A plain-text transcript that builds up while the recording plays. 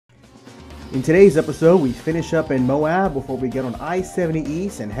In today's episode, we finish up in Moab before we get on I-70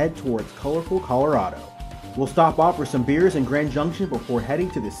 East and head towards colorful Colorado. We'll stop off for some beers in Grand Junction before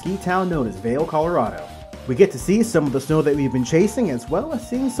heading to the ski town known as Vail, Colorado. We get to see some of the snow that we've been chasing, as well as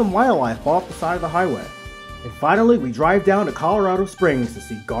seeing some wildlife off the side of the highway. And finally, we drive down to Colorado Springs to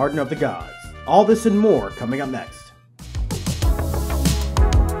see Garden of the Gods. All this and more coming up next.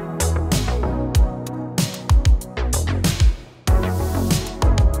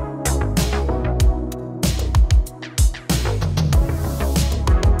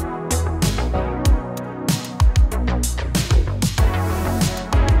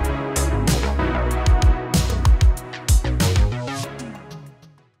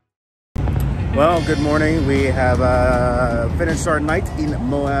 Well, good morning. We have finished our night in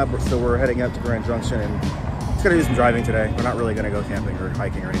Moab, so we're heading out to Grand Junction, and it's going to do some driving today. We're not really going to go camping or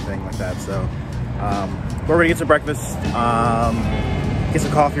hiking or anything like that, so we're going to get some breakfast, get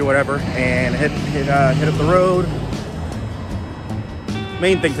some coffee or whatever, and hit up the road.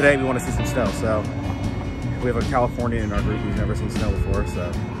 Main thing today, we want to see some snow, so we have a Californian in our group who's never seen snow before,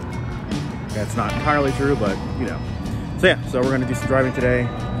 so yeah, it's not entirely true, but you know. So yeah, so we're going to do some driving today.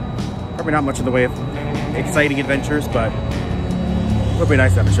 Probably not much in the way of exciting adventures, but it'll be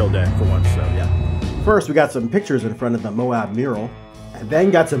nice to have a chill day for once, so yeah. First, we got some pictures in front of the Moab mural, and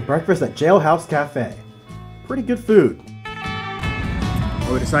then got some breakfast at Jailhouse Cafe. Pretty good food.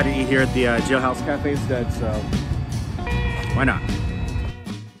 Well, we decided to eat here at the Jailhouse Cafe instead, so why not?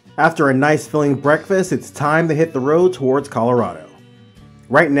 After a nice filling breakfast, it's time to hit the road towards Colorado.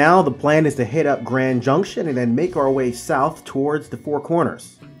 Right now, the plan is to hit up Grand Junction and then make our way south towards the Four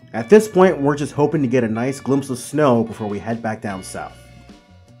Corners. At this point, we're just hoping to get a nice glimpse of snow before we head back down south.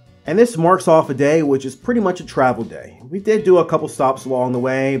 And this marks off a day which is pretty much a travel day. We did do a couple stops along the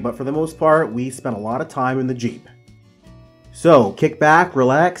way, but for the most part, we spent a lot of time in the Jeep. So, kick back,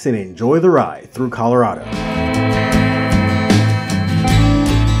 relax, and enjoy the ride through Colorado.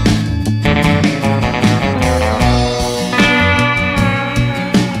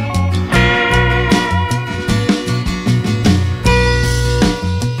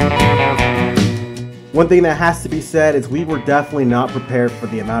 One thing that has to be said is we were definitely not prepared for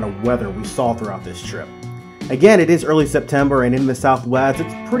the amount of weather we saw throughout this trip. Again, it is early September, and in the Southwest,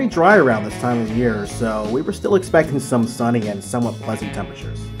 it's pretty dry around this time of year, so we were still expecting some sunny and somewhat pleasant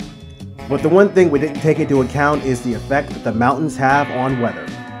temperatures. But the one thing we didn't take into account is the effect that the mountains have on weather.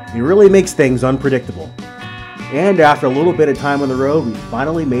 It really makes things unpredictable. And after a little bit of time on the road, we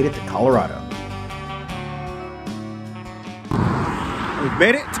finally made it to Colorado. We've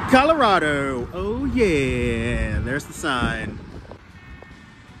made it to Colorado. Oh yeah, there's the sign.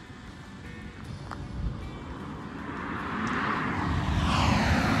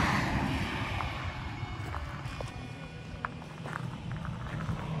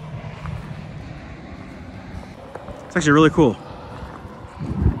 It's actually really cool.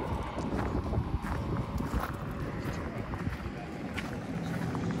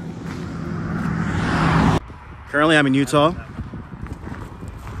 Currently I'm in Utah.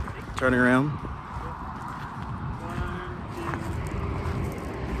 Turning around.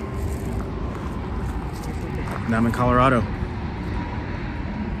 Now I'm in Colorado.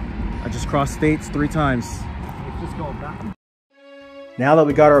 I just crossed states 3 times. Now that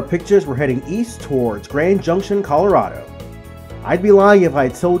we got our pictures, we're heading east towards Grand Junction, Colorado. I'd be lying if I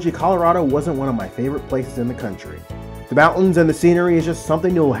told you Colorado wasn't one of my favorite places in the country. The mountains and the scenery is just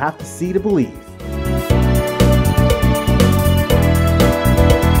something you'll have to see to believe.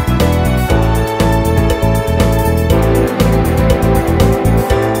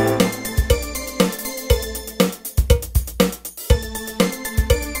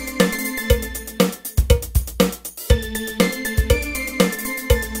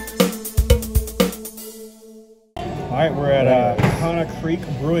 All right, we're at Kana Creek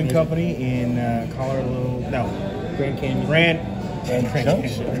Brewing Company in Colorado. No, Grand Canyon.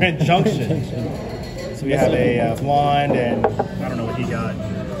 Grand Junction. So we have a blonde, and I don't know what he got.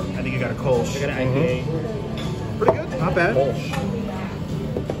 I think he got a Kolsch. I got an IPA. Pretty good, not bad.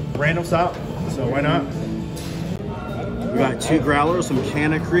 Random stop, so why not? We got 2 growlers from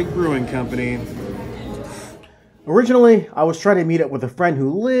Kana Creek Brewing Company. Originally, I was trying to meet up with a friend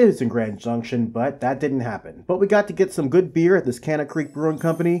who lives in Grand Junction, but that didn't happen. But we got to get some good beer at this Kana Creek Brewing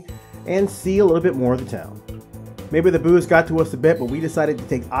Company and see a little bit more of the town. Maybe the booze got to us a bit, but we decided to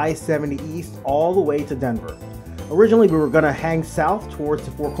take I-70 East all the way to Denver. Originally, we were going to hang south towards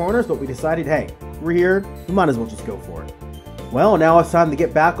the Four Corners, but we decided, hey, we're here, we might as well just go for it. Well, now it's time to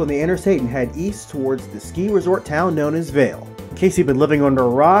get back on the interstate and head east towards the ski resort town known as Vail. In case you've been living under a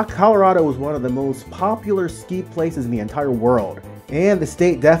rock, Colorado is one of the most popular ski places in the entire world. And the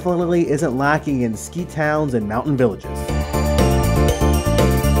state definitely isn't lacking in ski towns and mountain villages.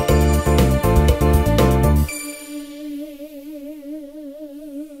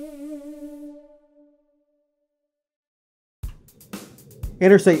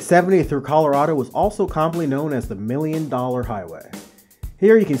 Interstate 70 through Colorado is also commonly known as the $1 Million Highway.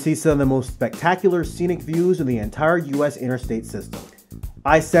 Here you can see some of the most spectacular scenic views in the entire U.S. interstate system.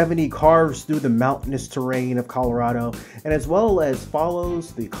 I-70 carves through the mountainous terrain of Colorado, and as well as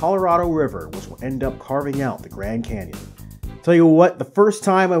follows the Colorado River, which will end up carving out the Grand Canyon. Tell you what, the first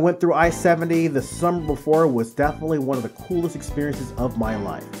time I went through I-70 the summer before was definitely one of the coolest experiences of my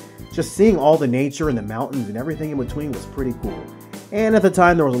life. Just seeing all the nature and the mountains and everything in between was pretty cool. And at the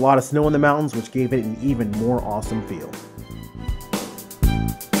time there was a lot of snow in the mountains, which gave it an even more awesome feel.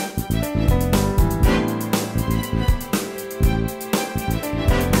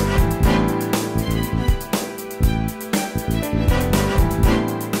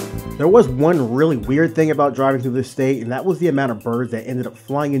 There was one really weird thing about driving through this state, and that was the amount of birds that ended up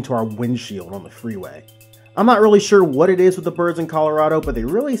flying into our windshield on the freeway. I'm not really sure what it is with the birds in Colorado, but they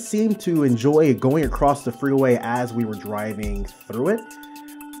really seem to enjoy going across the freeway as we were driving through it.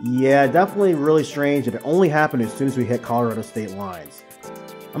 Yeah, definitely really strange, and it only happened as soon as we hit Colorado state lines.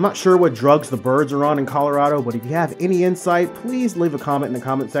 I'm not sure what drugs the birds are on in Colorado, but if you have any insight, please leave a comment in the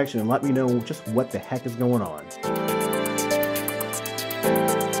comment section and let me know just what the heck is going on.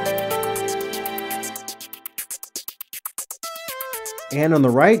 And on the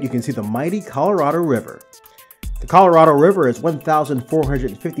right, you can see the mighty Colorado River. The Colorado River is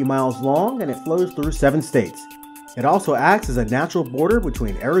 1,450 miles long and it flows through 7 states. It also acts as a natural border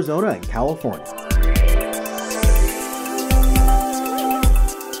between Arizona and California.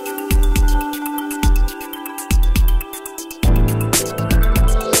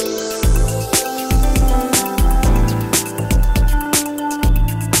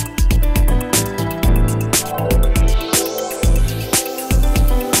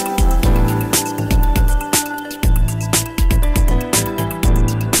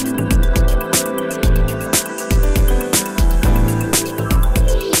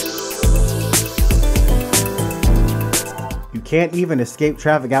 Can't even escape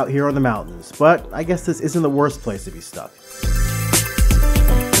traffic out here on the mountains, but I guess this isn't the worst place to be stuck.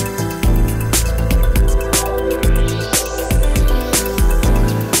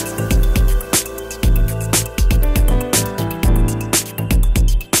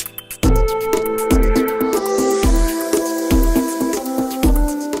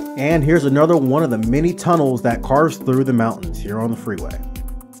 And here's another one of the many tunnels that carves through the mountains here on the freeway.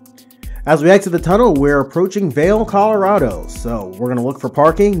 As we exit the tunnel, we're approaching Vail, Colorado, so we're going to look for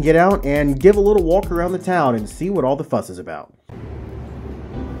parking, get out, and give a little walk around the town and see what all the fuss is about.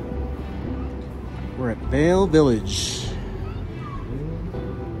 We're at Vail Village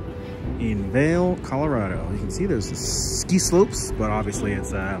in Vail, Colorado. You can see there's ski slopes, but obviously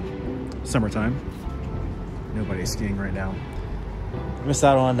it's summertime. Nobody's skiing right now. Missed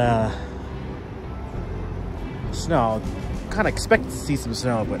out on snow. Kind of expect to see some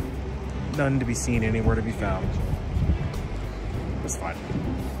snow, but none to be seen, anywhere to be found. That's fine.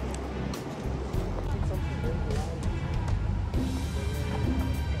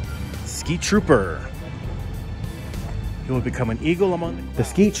 Ski Trooper. He will become an eagle among the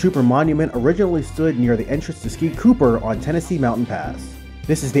Ski Trooper Monument originally stood near the entrance to Ski Cooper on Tennessee Mountain Pass.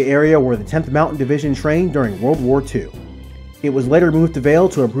 This is the area where the 10th Mountain Division trained during World War II. It was later moved to Vail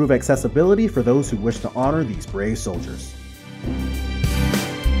to improve accessibility for those who wish to honor these brave soldiers.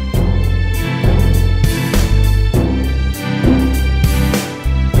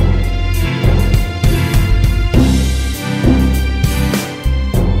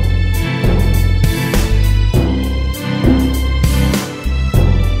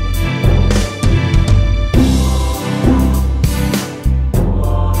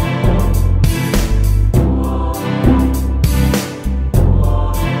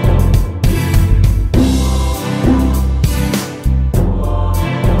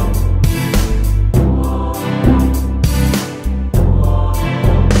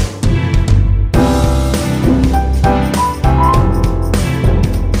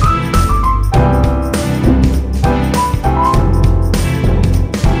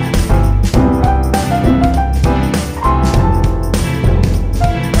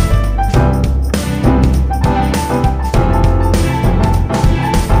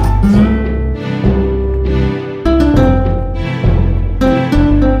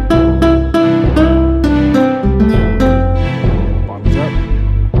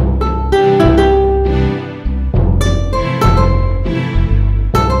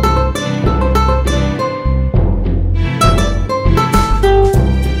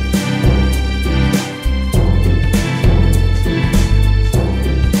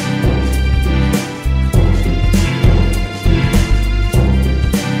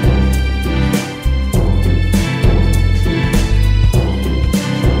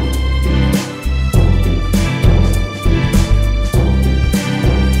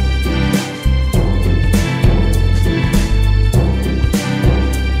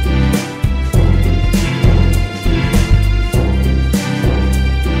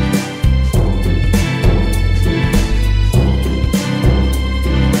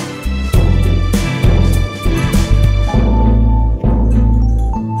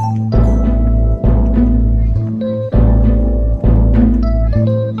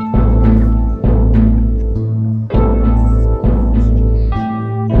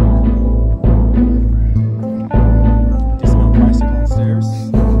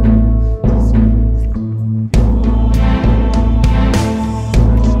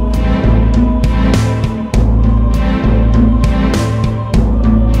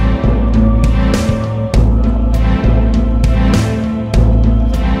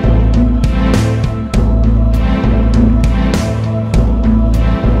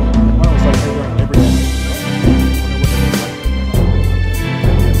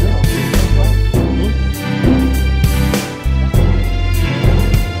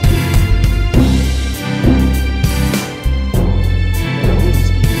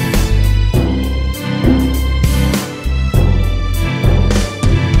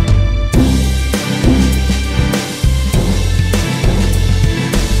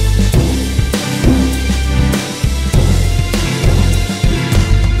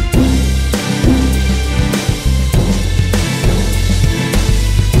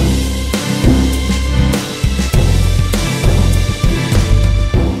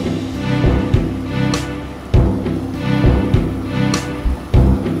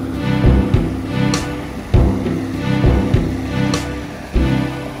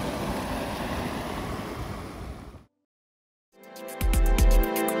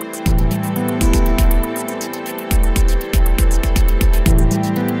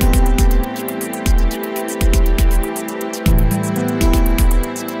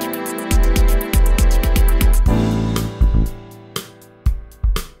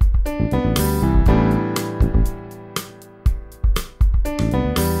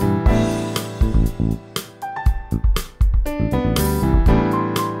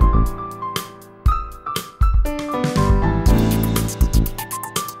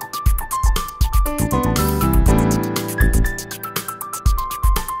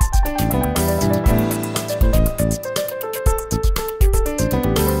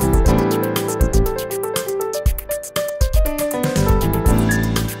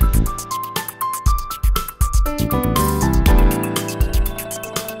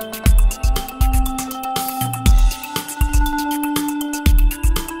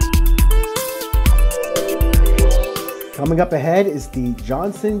 Coming up ahead is the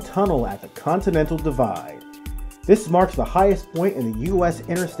Johnson Tunnel at the Continental Divide. This marks the highest point in the U.S.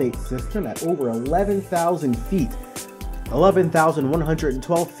 interstate system at over 11,000 feet.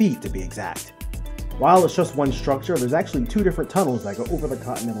 11,112 feet to be exact. While it's just one structure, there's actually two different tunnels that go over the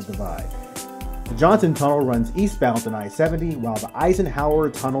Continental Divide. The Johnson Tunnel runs eastbound on I-70, while the Eisenhower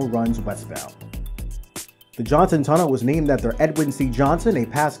Tunnel runs westbound. The Johnson Tunnel was named after Edwin C. Johnson, a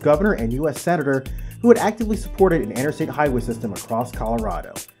past governor and U.S. senator who had actively supported an interstate highway system across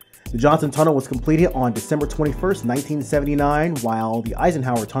Colorado. The Johnson Tunnel was completed on December 21, 1979, while the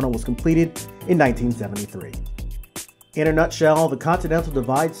Eisenhower Tunnel was completed in 1973. In a nutshell, the Continental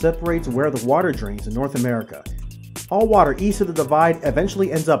Divide separates where the water drains in North America. All water east of the divide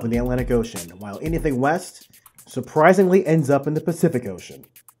eventually ends up in the Atlantic Ocean, while anything west surprisingly ends up in the Pacific Ocean.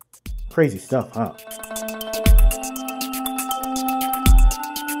 Crazy stuff, huh?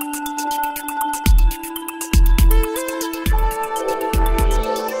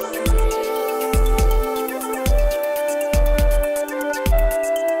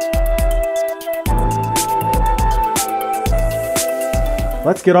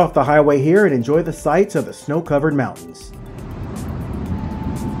 Let's get off the highway here and enjoy the sights of the snow-covered mountains.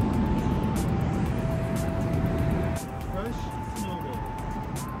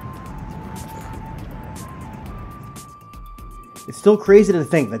 It's still crazy to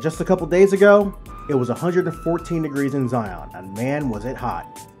think that just a couple days ago, it was 114 degrees in Zion, and man was it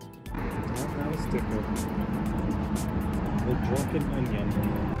hot. That was different. The drunken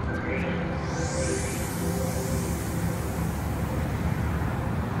onion.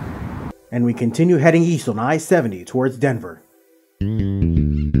 And we continue heading east on I-70 towards Denver.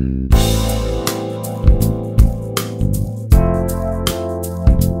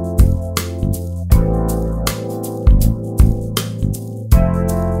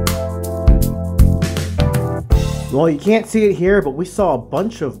 Well, you can't see it here, but we saw a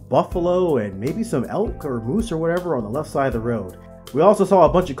bunch of buffalo and maybe some elk or moose or whatever on the left side of the road. We also saw a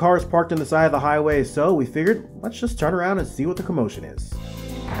bunch of cars parked on the side of the highway, so we figured let's just turn around and see what the commotion is.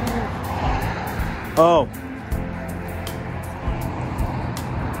 Oh.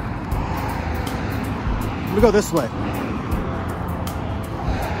 Let me go this way.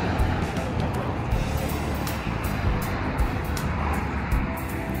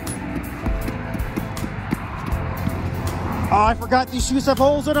 Oh, I forgot these shoes have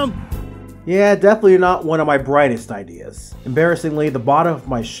holes in them. Yeah, definitely not one of my brightest ideas. Embarrassingly, the bottom of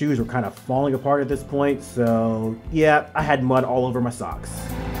my shoes were kind of falling apart at this point, so yeah, I had mud all over my socks.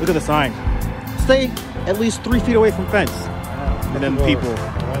 Look at the sign. Stay at least 3 feet away from fence. And then people.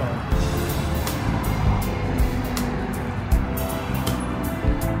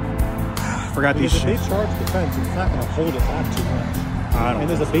 Forgot these shoes. If they charge the fence, it's not going to hold it back too much. I don't know. And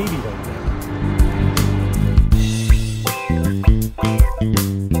there's a baby right there.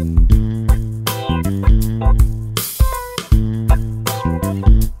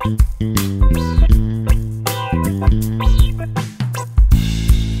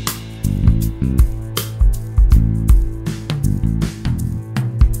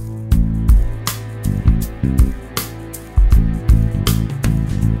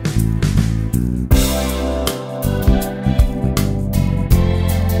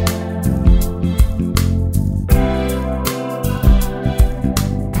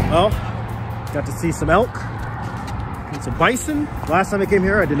 Well, got to see some elk and some bison. Last time I came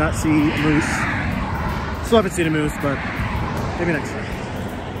here, I did not see a moose. Still haven't seen a moose, but maybe next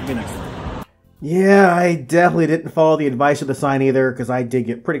time. Maybe next time. Yeah, I definitely didn't follow the advice of the sign either, because I did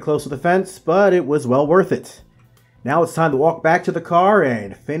get pretty close to the fence, but it was well worth it. Now it's time to walk back to the car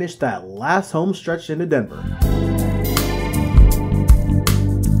and finish that last home stretch into Denver.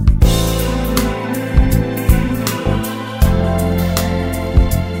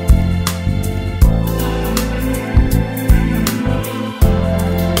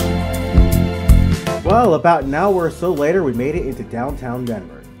 Well, about an hour or so later, we made it into downtown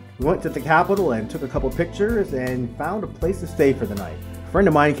Denver. We went to the Capitol and took a couple pictures and found a place to stay for the night. A friend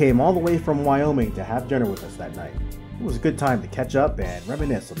of mine came all the way from Wyoming to have dinner with us that night. It was a good time to catch up and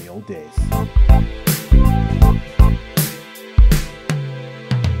reminisce on the old days.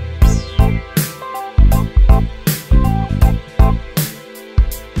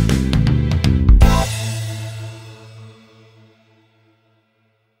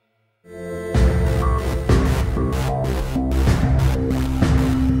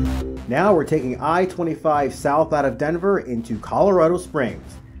 Now we're taking I-25 south out of Denver into Colorado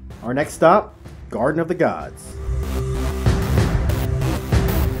Springs. Our next stop, Garden of the Gods.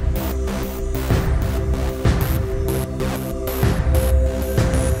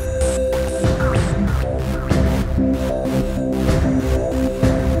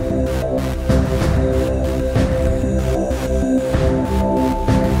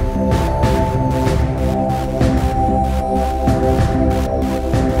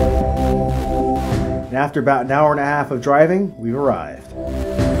 after about an hour and a half of driving, we've arrived.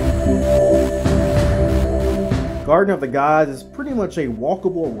 Garden of the Gods is pretty much a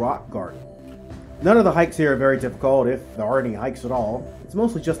walkable rock garden. None of the hikes here are very difficult, if there are any hikes at all. It's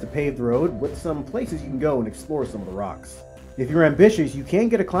mostly just a paved road with some places you can go and explore some of the rocks. If you're ambitious, you can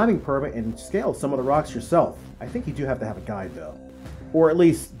get a climbing permit and scale some of the rocks yourself. I think you do have to have a guide though. Or at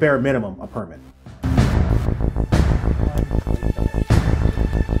least, bare minimum, a permit.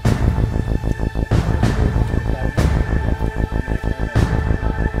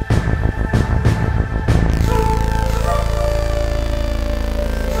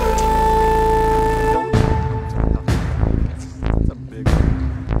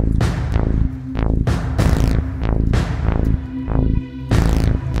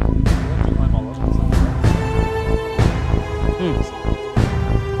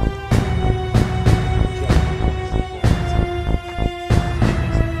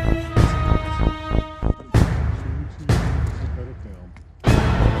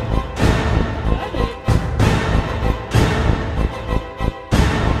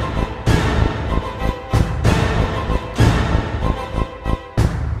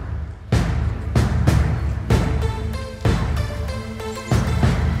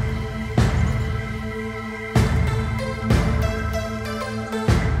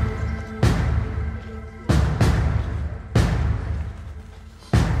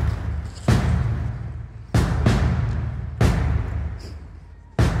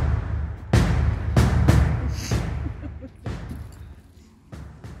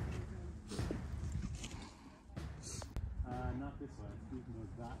 Not this way. We can go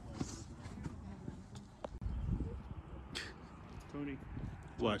that way. Tony.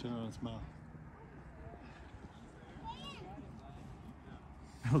 What? Turn around and smile.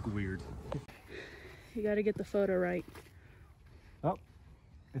 I look weird. You gotta get the photo right. Oh,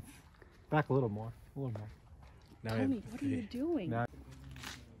 it's back a little more. A little more. Now Tony, what are you doing? Now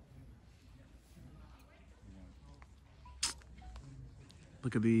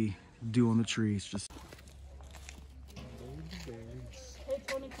Look at the dew on the trees. Just Hey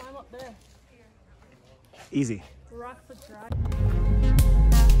Tony, climb up there. easy. Rockfoot Drive.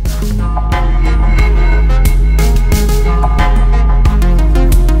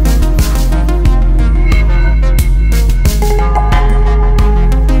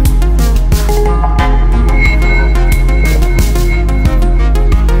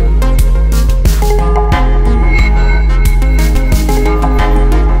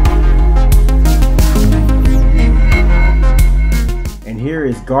 Here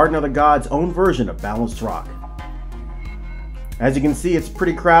is Garden of the Gods' own version of Balanced Rock. As you can see, it's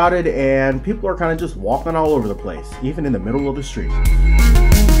pretty crowded and people are kind of just walking all over the place, even in the middle of the street.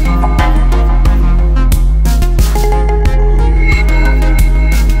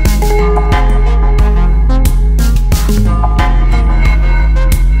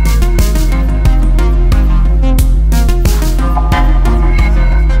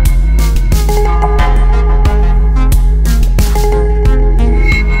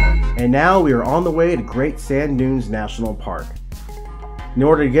 And now we are on the way to Great Sand Dunes National Park. In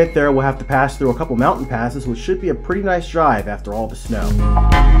order to get there, we'll have to pass through a couple mountain passes, which should be a pretty nice drive after all the snow.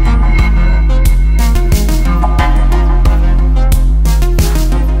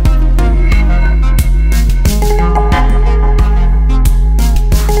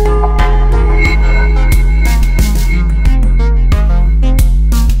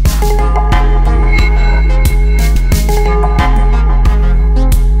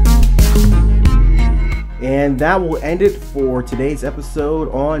 And that will end it for today's episode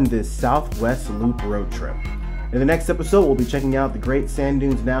on this Southwest Loop road trip. In the next episode, we'll be checking out the Great Sand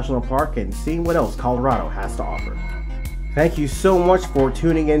Dunes National Park and seeing what else Colorado has to offer. Thank you so much for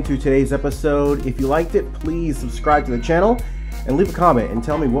tuning in to today's episode. If you liked it, please subscribe to the channel and leave a comment and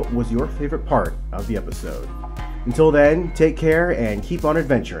tell me what was your favorite part of the episode. Until then, take care and keep on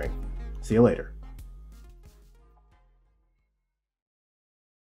adventuring. See you later.